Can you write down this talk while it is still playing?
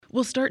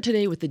We'll start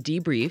today with the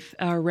debrief,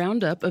 our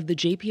roundup of the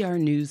JPR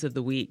news of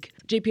the week.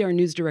 JPR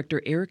News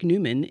Director Eric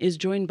Newman is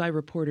joined by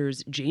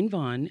reporters Jane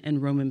Vaughn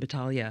and Roman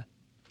Battaglia.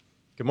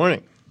 Good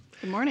morning.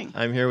 Good morning.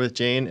 I'm here with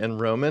Jane and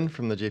Roman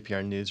from the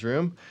JPR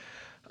newsroom.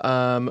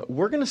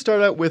 We're going to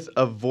start out with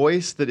a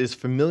voice that is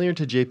familiar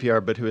to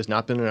JPR but who has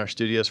not been in our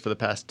studios for the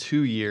past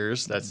 2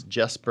 years. That's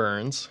Jess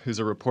Burns, who's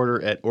a reporter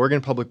at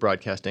Oregon Public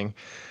Broadcasting.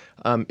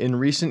 In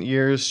recent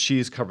years,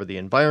 she's covered the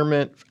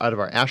environment out of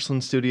our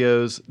Ashland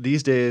studios.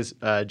 These days,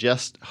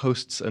 Jess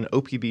hosts an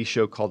OPB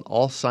show called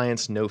All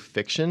Science, No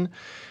Fiction,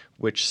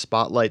 which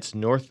spotlights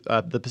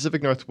the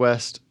Pacific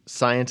Northwest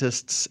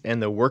scientists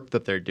and the work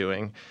that they're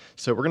doing.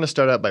 So we're going to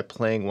start out by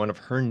playing one of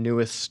her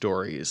newest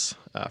stories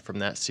from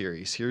that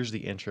series. Here's the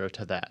intro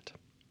to that.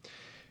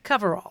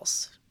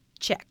 Coveralls,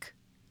 check.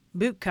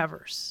 Boot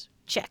covers,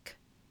 check.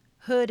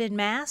 Hood and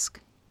mask,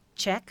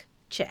 check,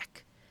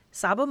 check.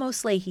 Saba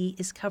Moslehi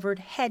is covered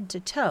head to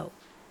toe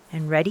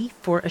and ready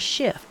for a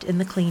shift in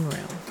the clean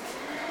room.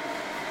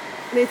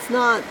 It's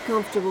not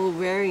comfortable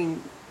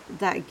wearing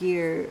that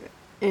gear.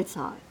 It's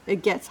hot.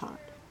 It gets hot.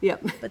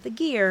 Yep. But the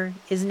gear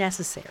is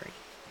necessary.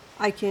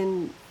 I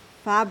can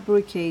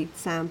fabricate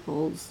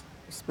samples,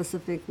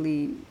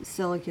 specifically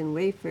silicon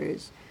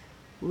wafers,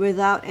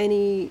 without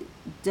any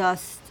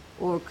dust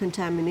or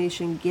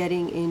contamination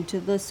getting into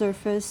the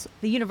surface.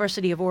 The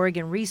University of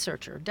Oregon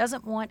researcher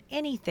doesn't want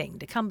anything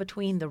to come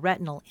between the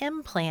retinal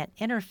implant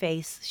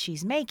interface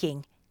she's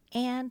making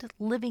and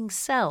living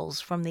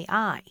cells from the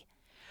eye.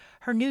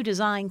 Her new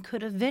design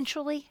could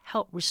eventually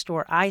help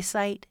restore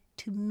eyesight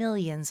to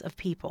millions of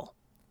people.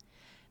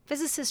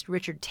 Physicist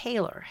Richard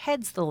Taylor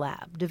heads the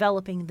lab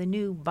developing the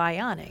new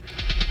Bionic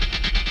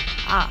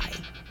eye.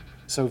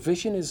 So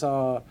vision is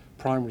our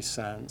primary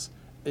sense.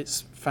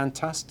 It's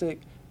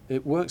fantastic.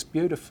 It works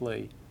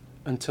beautifully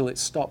until it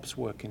stops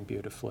working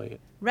beautifully.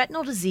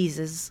 Retinal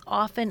diseases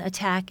often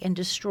attack and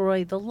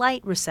destroy the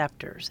light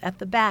receptors at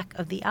the back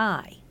of the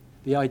eye.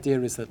 The idea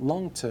is that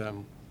long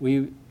term,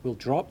 we will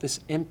drop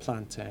this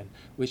implant in,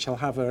 which will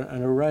have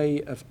an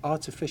array of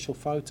artificial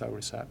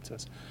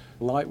photoreceptors.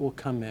 Light will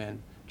come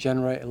in,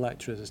 generate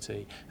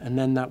electricity, and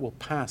then that will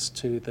pass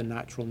to the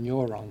natural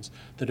neurons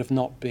that have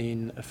not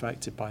been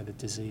affected by the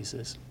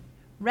diseases.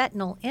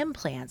 Retinal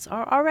implants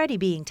are already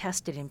being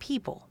tested in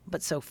people,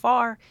 but so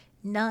far,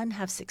 none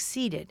have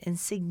succeeded in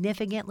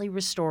significantly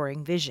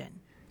restoring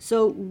vision.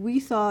 So we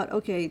thought,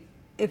 okay,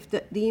 if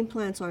the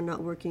implants are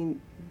not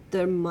working,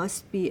 there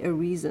must be a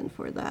reason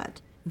for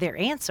that. Their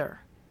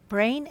answer,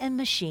 brain and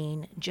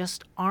machine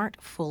just aren't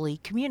fully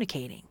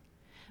communicating.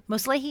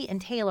 Moslehi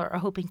and Taylor are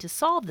hoping to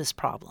solve this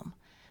problem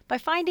by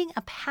finding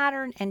a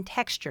pattern and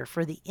texture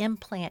for the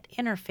implant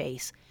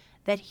interface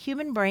that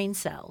human brain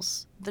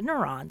cells, the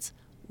neurons,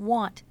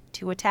 want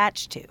to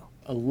attach to.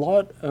 A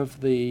lot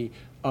of the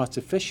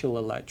artificial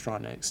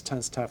electronics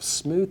tends to have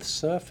smooth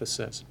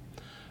surfaces,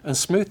 and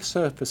smooth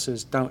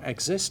surfaces don't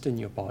exist in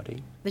your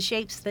body. The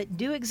shapes that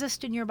do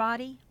exist in your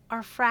body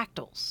are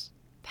fractals,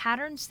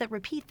 patterns that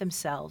repeat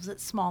themselves at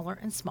smaller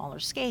and smaller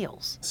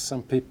scales.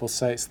 Some people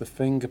say it's the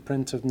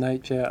fingerprint of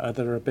nature,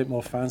 others are a bit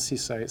more fancy,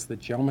 say it's the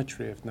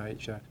geometry of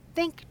nature.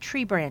 Think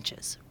tree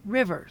branches,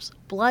 rivers,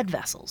 blood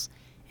vessels,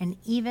 and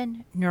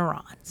even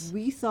neurons.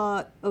 We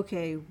thought,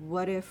 okay,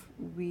 what if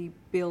we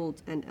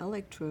build an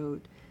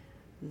electrode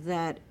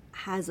that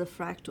has a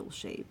fractal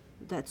shape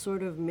that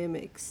sort of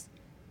mimics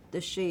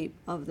the shape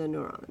of the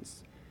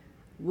neurons?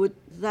 Would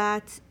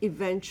that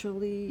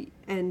eventually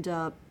end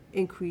up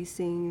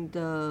increasing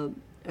the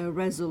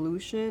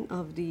resolution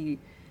of the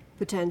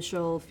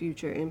potential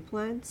future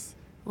implants?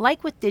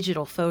 Like with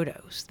digital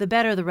photos, the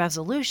better the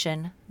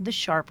resolution, the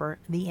sharper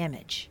the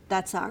image.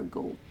 That's our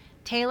goal.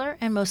 Taylor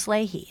and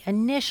Moslehi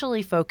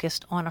initially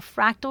focused on a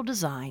fractal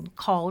design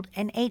called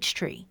an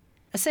H-tree,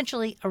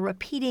 essentially a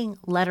repeating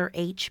letter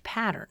H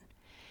pattern.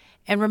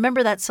 And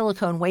remember that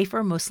silicone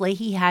wafer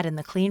Moslehi had in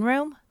the clean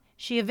room?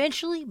 She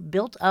eventually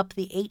built up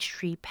the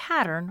H-tree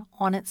pattern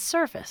on its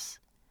surface.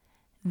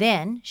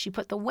 Then she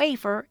put the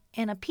wafer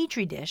in a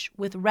petri dish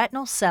with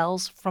retinal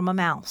cells from a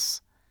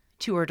mouse.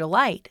 To her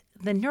delight,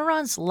 the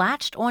neurons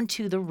latched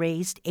onto the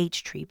raised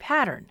H-tree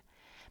pattern.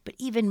 But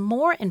even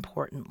more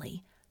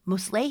importantly,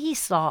 Moslehi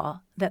saw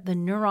that the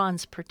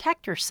neuron's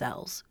protector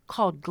cells,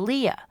 called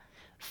glia,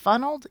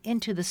 funneled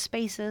into the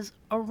spaces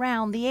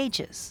around the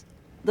H's.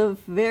 The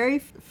very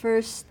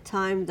first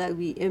time that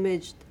we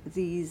imaged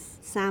these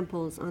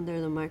samples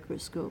under the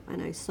microscope,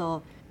 and I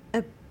saw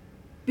a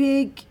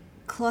big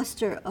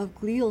cluster of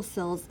glial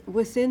cells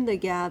within the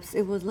gaps,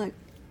 it was like,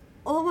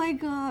 oh my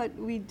God,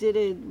 we did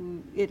it.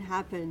 It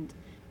happened.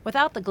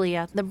 Without the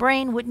glia, the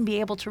brain wouldn't be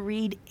able to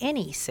read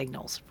any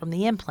signals from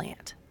the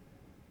implant.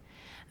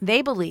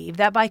 They believe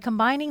that by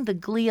combining the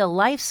glia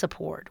life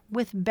support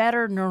with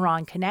better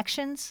neuron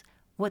connections,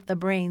 what the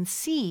brain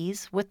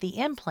sees with the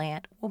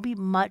implant will be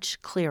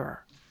much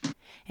clearer.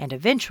 And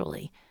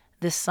eventually,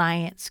 this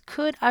science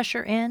could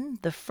usher in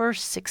the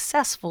first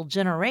successful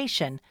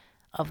generation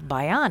of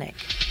bionic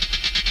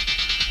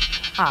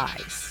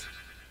eyes.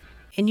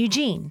 In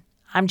Eugene,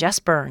 I'm Jess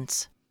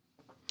Burns.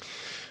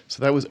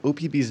 So that was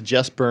OPB's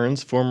Jess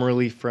Burns,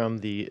 formerly from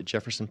the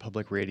Jefferson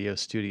Public Radio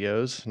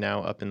studios,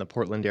 now up in the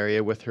Portland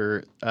area with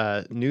her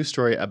news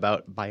story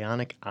about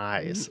bionic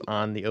eyes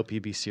on the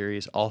OPB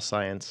series All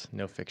Science,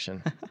 No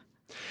Fiction.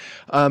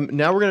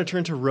 Now we're going to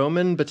turn to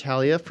Roman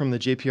Battaglia from the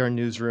JPR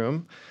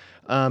Newsroom.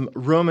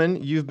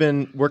 Roman, you've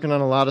been working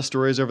on a lot of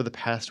stories over the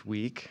past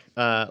week.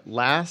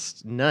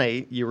 Last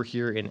night, you were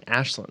here in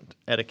Ashland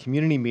at a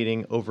community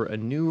meeting over a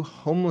new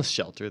homeless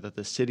shelter that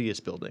the city is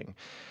building.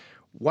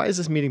 Why is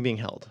this meeting being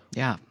held?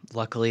 Yeah,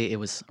 luckily it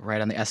was right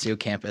on the SU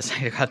campus.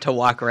 I got to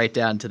walk right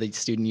down to the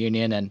student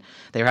union, and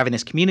they were having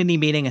this community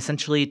meeting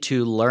essentially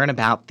to learn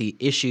about the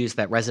issues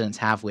that residents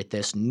have with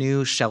this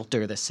new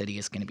shelter the city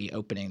is going to be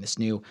opening, this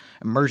new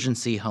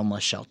emergency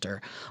homeless shelter.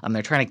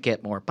 They're trying to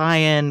get more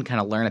buy-in, kind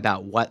of learn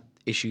about what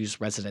issues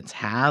residents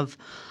have.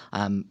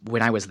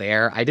 When I was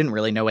there, I didn't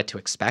really know what to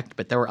expect,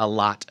 but there were a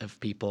lot of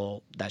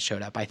people that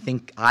showed up. I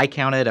think I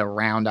counted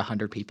around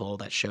 100 people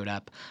that showed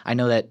up. I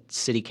know that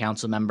city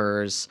council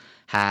members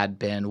had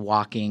been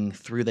walking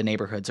through the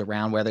neighborhoods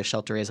around where the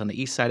shelter is on the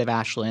east side of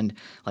Ashland,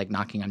 like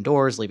knocking on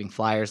doors, leaving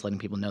flyers, letting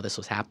people know this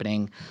was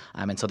happening.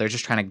 And so they're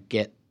just trying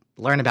to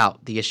learn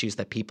about the issues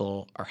that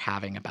people are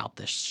having about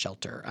this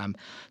shelter.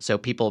 So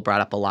people brought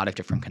up a lot of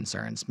different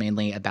concerns,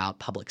 mainly about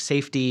public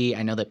safety.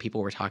 I know that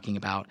people were talking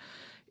about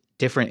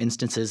different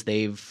instances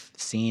they've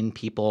seen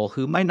people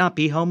who might not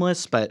be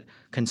homeless, but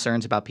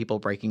concerns about people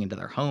breaking into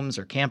their homes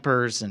or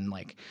campers and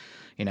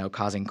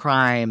causing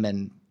crime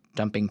and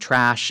dumping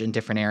trash in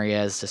different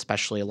areas,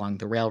 especially along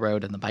the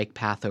railroad and the bike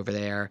path over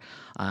there.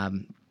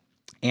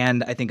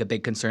 And I think a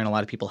big concern a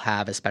lot of people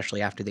have,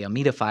 especially after the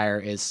Almeda fire,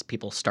 is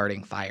people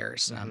starting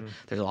fires.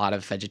 There's a lot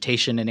of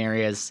vegetation in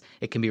areas.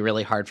 It can be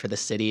really hard for the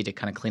city to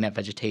kind of clean up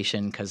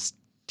vegetation because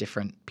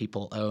different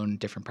people own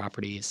different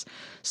properties.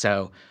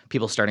 So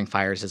people starting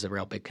fires is a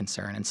real big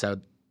concern. And so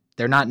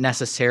they're not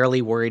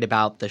necessarily worried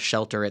about the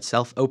shelter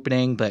itself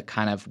opening, but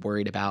kind of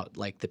worried about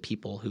like the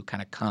people who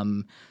kind of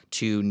come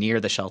to near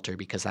the shelter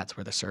because that's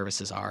where the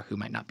services are who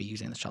might not be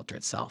using the shelter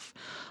itself.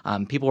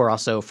 People were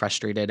also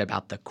frustrated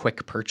about the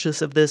quick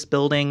purchase of this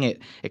building.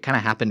 It kind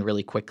of happened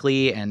really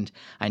quickly, and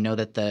I know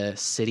that the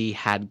city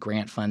had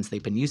grant funds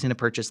they've been using to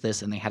purchase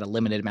this, and they had a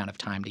limited amount of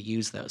time to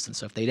use those. And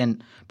so if they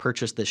didn't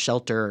purchase the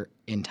shelter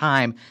in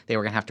time, they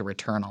were going to have to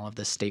return all of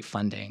this state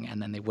funding, and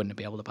then they wouldn't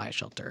be able to buy a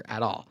shelter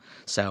at all.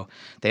 So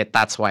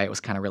that's why it was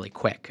kind of really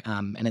quick.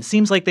 And it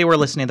seems like they were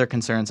listening to their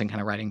concerns and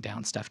kind of writing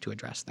down stuff to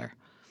address there.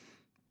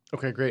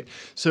 Okay, great.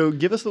 So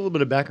give us a little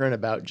bit of background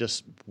about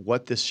just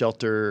what this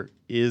shelter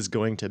is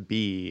going to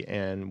be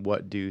and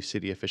what do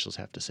city officials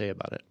have to say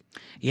about it?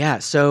 Yeah,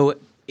 so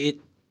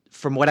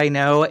from what I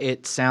know,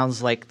 it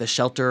sounds like the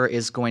shelter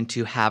is going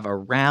to have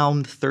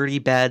around 30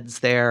 beds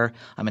there.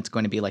 It's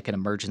going to be like an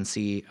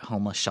emergency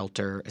homeless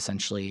shelter,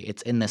 essentially.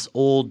 It's in this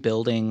old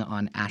building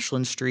on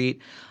Ashland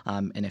Street.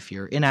 And if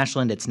you're in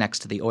Ashland, it's next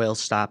to the oil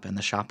stop and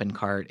the shopping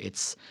cart.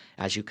 It's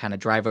as you kind of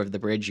drive over the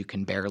bridge, you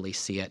can barely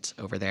see it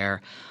over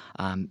there.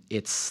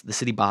 The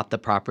city bought the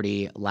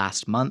property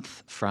last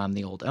month from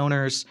the old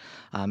owners,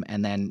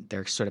 and then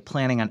they're sort of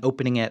planning on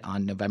opening it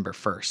on November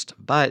 1st.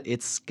 But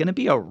it's going to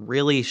be a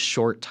really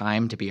short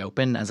time to be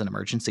open as an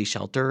emergency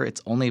shelter.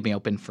 It's only been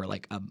open for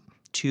like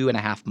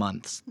 2.5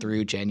 months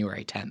through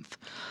January 10th.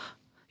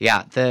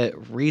 Yeah, the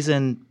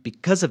reason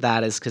because of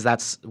that is because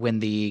that's when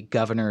the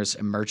governor's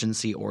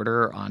emergency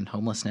order on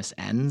homelessness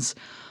ends.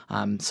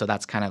 So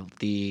that's kind of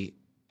the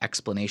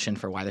explanation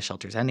for why the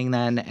shelter's ending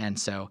then. And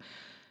so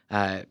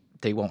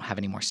they won't have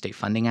any more state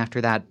funding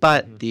after that,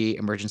 but the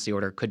emergency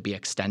order could be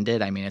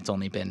extended. I mean, it's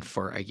only been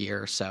for a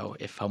year, so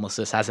if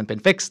homelessness hasn't been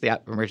fixed,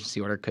 the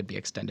emergency order could be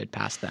extended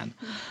past then.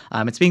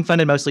 It's being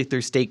funded mostly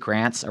through state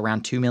grants,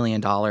 around $2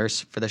 million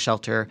for the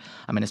shelter,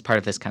 and as part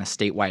of this kind of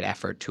statewide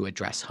effort to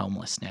address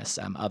homelessness.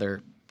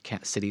 Other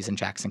cities in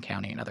Jackson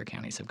County and other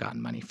counties have gotten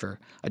money for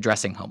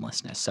addressing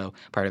homelessness. So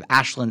part of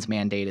Ashland's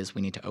mandate is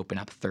we need to open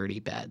up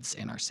 30 beds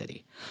in our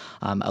city.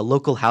 A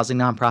local housing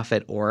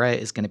nonprofit, Aura,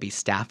 is going to be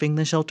staffing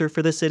the shelter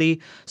for the city.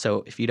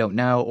 So if you don't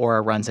know,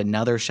 Aura runs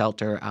another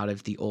shelter out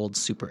of the old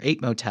Super 8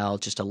 motel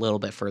just a little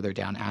bit further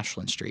down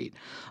Ashland Street.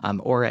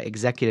 Aura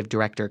executive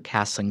director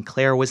Cass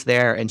Sinclair was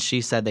there, and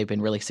she said they've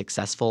been really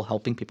successful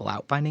helping people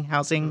out finding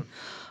housing.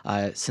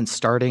 Since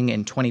starting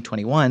in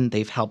 2021,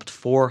 they've helped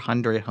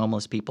 400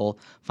 homeless people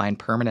find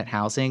permanent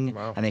housing,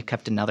 and they've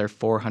kept another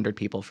 400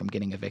 people from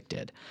getting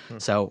evicted.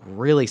 So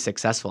really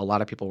successful. A lot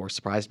of people were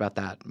surprised about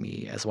that,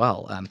 me as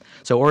well.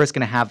 So Aura is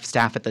going to have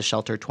staff at the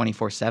shelter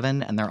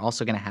 24/7, and they're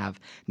also going to have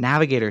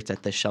navigators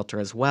at the shelter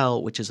as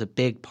well, which is a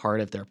big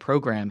part of their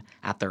program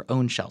at their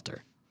own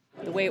shelter.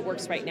 The way it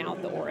works right now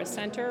at the Aura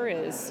Center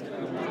is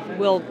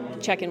we'll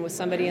check in with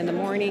somebody in the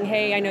morning.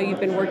 Hey, I know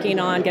you've been working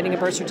on getting a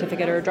birth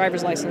certificate or a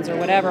driver's license or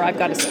whatever. I've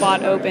got a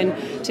spot open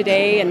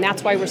today, and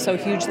that's why we're so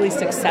hugely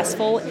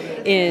successful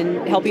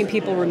in helping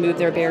people remove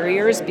their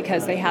barriers,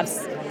 because they have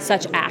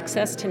such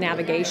access to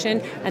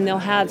navigation, and they'll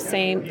have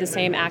the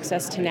same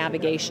access to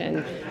navigation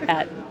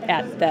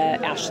at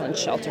the Ashland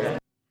shelter.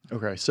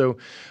 Okay, so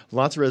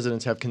lots of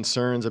residents have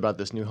concerns about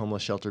this new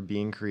homeless shelter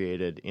being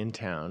created in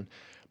town.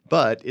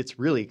 but it's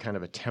really kind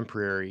of a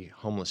temporary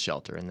homeless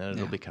shelter, and then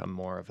it'll become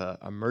more of an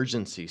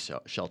emergency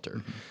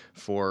shelter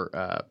for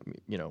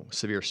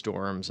severe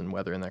storms and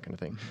weather and that kind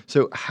of thing.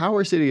 So how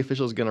are city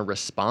officials going to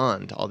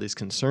respond to all these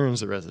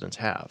concerns the residents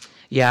have?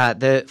 Yeah,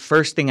 the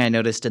first thing I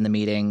noticed in the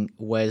meeting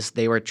was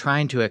they were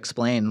trying to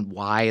explain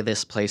why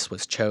this place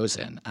was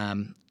chosen.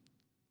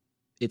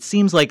 It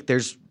seems like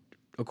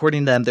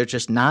according to them, there's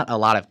just not a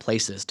lot of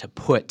places to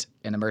put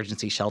an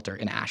emergency shelter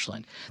in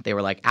Ashland. They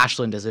were like,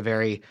 Ashland is a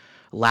very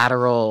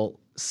lateral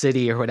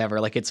city or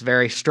whatever. Like, it's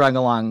very strung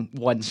along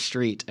one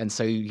street. And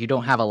so you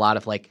don't have a lot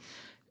of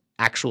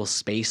actual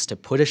space to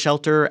put a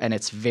shelter, and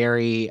it's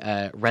very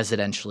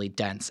residentially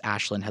dense.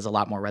 Ashland has a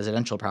lot more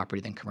residential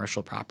property than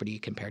commercial property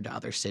compared to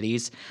other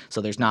cities. So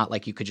there's not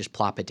like you could just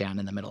plop it down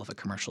in the middle of a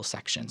commercial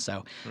section.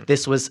 So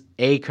this was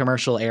a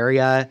commercial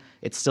area.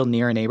 It's still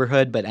near a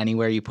neighborhood, but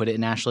anywhere you put it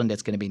in Ashland,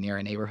 it's going to be near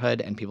a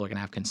neighborhood, and people are going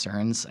to have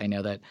concerns. I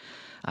know that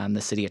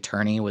the city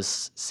attorney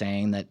was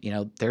saying that,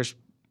 there's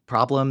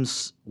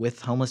problems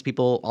with homeless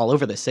people all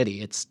over the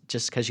city. It's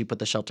just because you put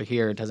the shelter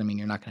here, it doesn't mean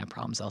you're not going to have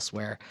problems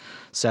elsewhere.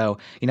 So,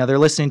 they're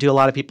listening to a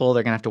lot of people.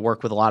 They're going to have to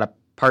work with a lot of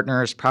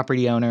partners,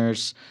 property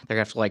owners. They're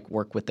going to have to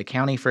work with the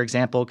county, for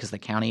example, because the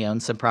county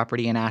owns some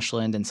property in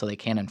Ashland, and so they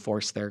can't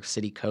enforce their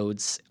city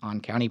codes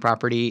on county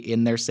property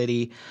in their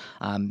city.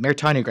 Mayor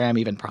Tanya Graham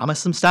even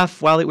promised some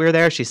stuff while we were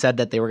there. She said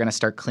that they were going to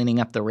start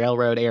cleaning up the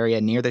railroad area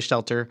near the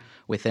shelter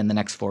within the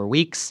next 4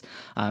 weeks.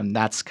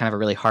 That's kind of a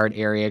really hard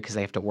area because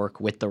they have to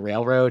work with the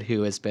railroad,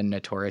 who has been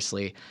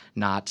notoriously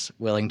not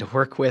willing to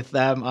work with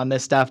them on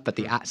this stuff. But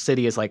the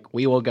city is like,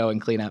 we will go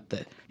and clean up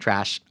the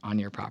trash on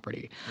your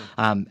property.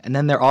 And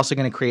then they're also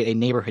going to create a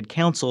neighborhood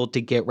council to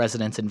get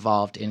residents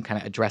involved in kind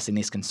of addressing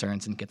these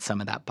concerns and get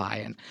some of that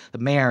buy-in. The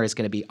mayor is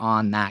going to be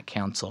on that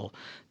council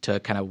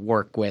to kind of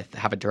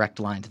have a direct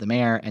line to the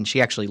mayor, and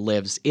she actually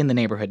lives in the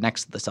neighborhood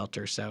next to the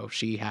shelter, so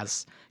she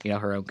has,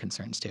 her own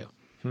concerns too.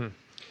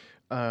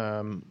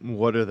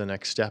 What are the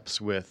next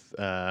steps with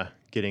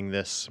getting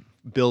this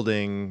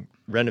building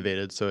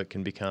renovated so it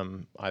can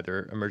become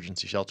either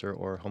emergency shelter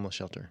or homeless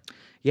shelter?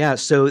 Yeah,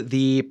 so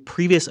the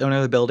previous owner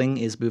of the building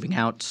is moving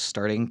out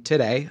starting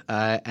today,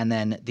 and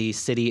then the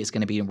city is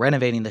going to be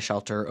renovating the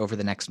shelter over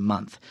the next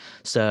month.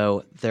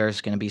 So there's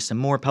going to be some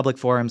more public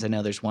forums. I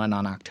know there's one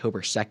on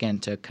October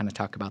 2nd to kind of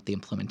talk about the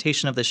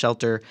implementation of the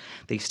shelter.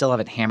 They still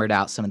haven't hammered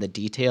out some of the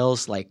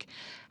details, like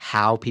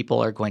how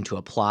people are going to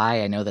apply.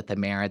 I know that the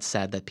mayor had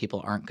said that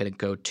people aren't going to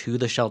go to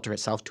the shelter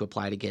itself to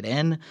apply to get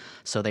in,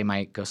 so they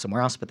might go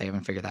somewhere else, but they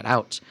haven't figured that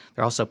out.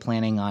 They're also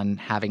planning on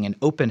having an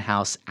open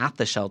house at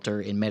the shelter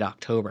in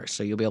mid-October,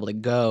 so you'll be able to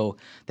go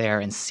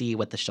there and see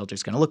what the shelter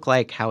is going to look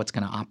like, how it's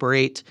going to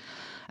operate.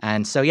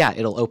 And so,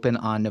 it'll open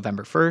on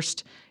November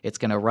 1st. It's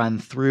going to run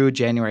through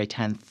January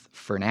 10th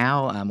for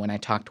now. When I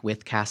talked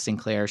with Cass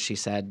Sinclair, she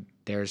said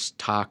there's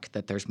talk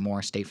that there's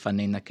more state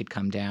funding that could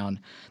come down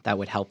that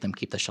would help them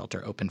keep the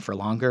shelter open for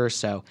longer.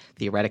 So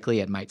theoretically,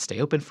 it might stay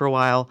open for a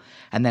while.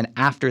 And then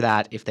after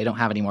that, if they don't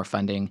have any more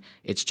funding,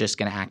 it's just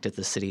going to act as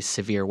the city's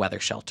severe weather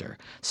shelter.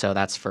 So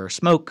that's for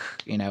smoke,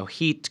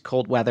 heat,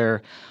 cold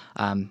weather,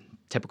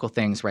 typical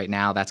things right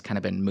now. That's kind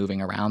of been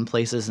moving around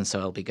places, and so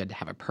it'll be good to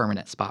have a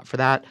permanent spot for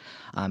that.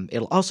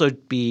 It'll also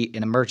be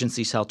an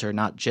emergency shelter,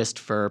 not just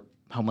for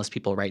homeless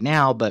people right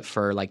now, but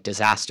for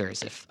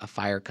disasters. If a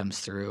fire comes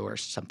through or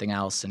something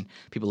else and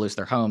people lose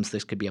their homes,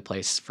 this could be a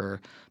place for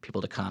people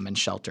to come and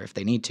shelter if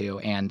they need to.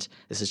 And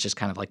this is just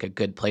kind of a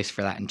good place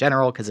for that in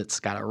general because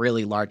it's got a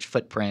really large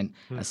footprint,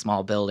 a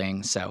small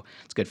building. So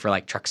it's good for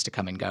trucks to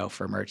come and go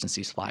for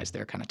emergency supplies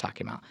they're kind of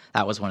talking about.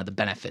 That was one of the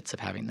benefits of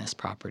having this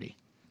property.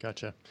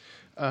 Gotcha.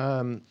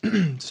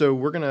 So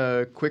we're going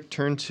to quick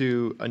turn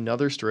to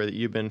another story that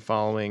you've been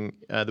following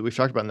that we've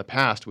talked about in the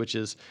past, which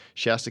is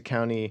Shasta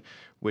County,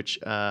 which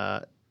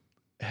there's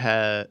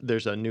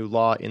a new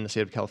law in the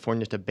state of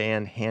California to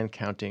ban hand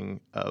counting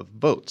of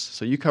votes.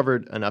 So you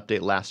covered an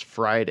update last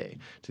Friday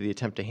to the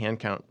attempt to hand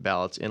count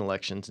ballots in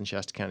elections in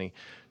Shasta County.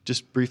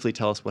 Just briefly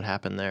tell us what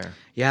happened there.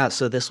 Yeah,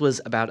 so this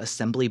was about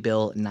Assembly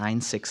Bill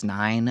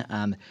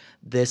 969.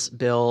 This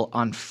bill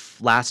on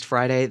last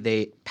Friday,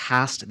 they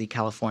passed the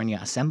California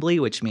Assembly,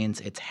 which means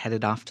it's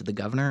headed off to the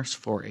governor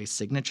for a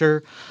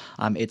signature.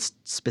 It's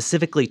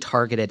specifically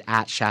targeted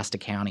at Shasta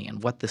County,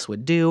 and what this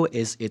would do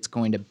is it's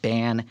going to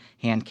ban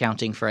hand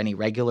counting for any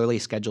regularly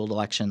scheduled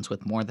elections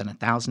with more than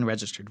 1,000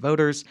 registered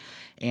voters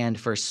and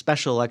for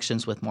special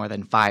elections with more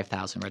than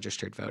 5,000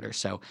 registered voters.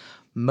 So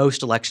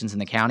most elections in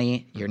the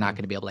county, you're not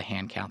going to be able to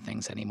hand count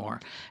things anymore.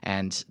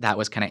 And that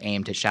was kind of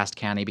aimed at Shasta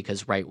County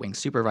because right-wing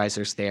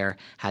supervisors there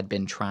had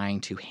been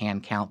trying to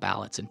hand count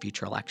ballots in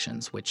future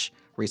elections, which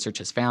research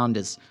has found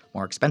is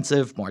more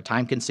expensive, more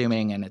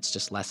time-consuming, and it's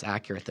just less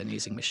accurate than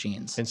using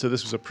machines. And so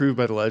this was approved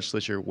by the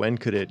legislature. When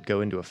could it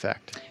go into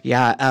effect?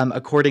 Yeah,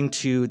 according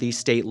to the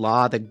state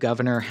law, the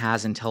governor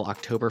has until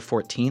October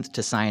 14th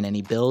to sign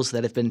any bills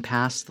that have been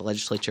passed. The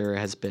legislature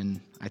has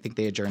been, I think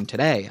they adjourned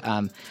today.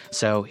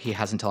 So he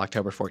has until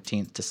October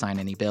 14th to sign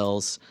any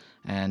bills.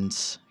 And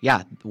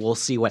yeah, we'll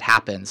see what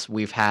happens.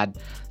 We've had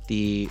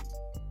the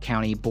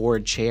county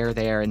board chair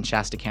there in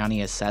Shasta County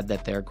has said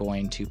that they're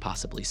going to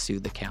possibly sue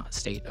the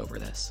state over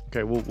this.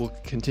 Okay, we'll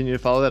continue to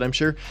follow that, I'm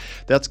sure.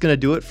 That's going to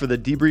do it for the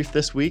debrief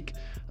this week.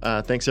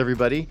 Thanks,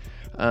 everybody.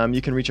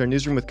 You can reach our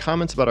newsroom with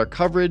comments about our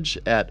coverage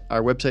at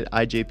our website,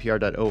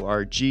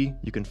 ijpr.org.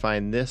 You can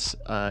find this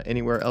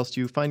anywhere else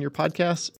you find your podcasts,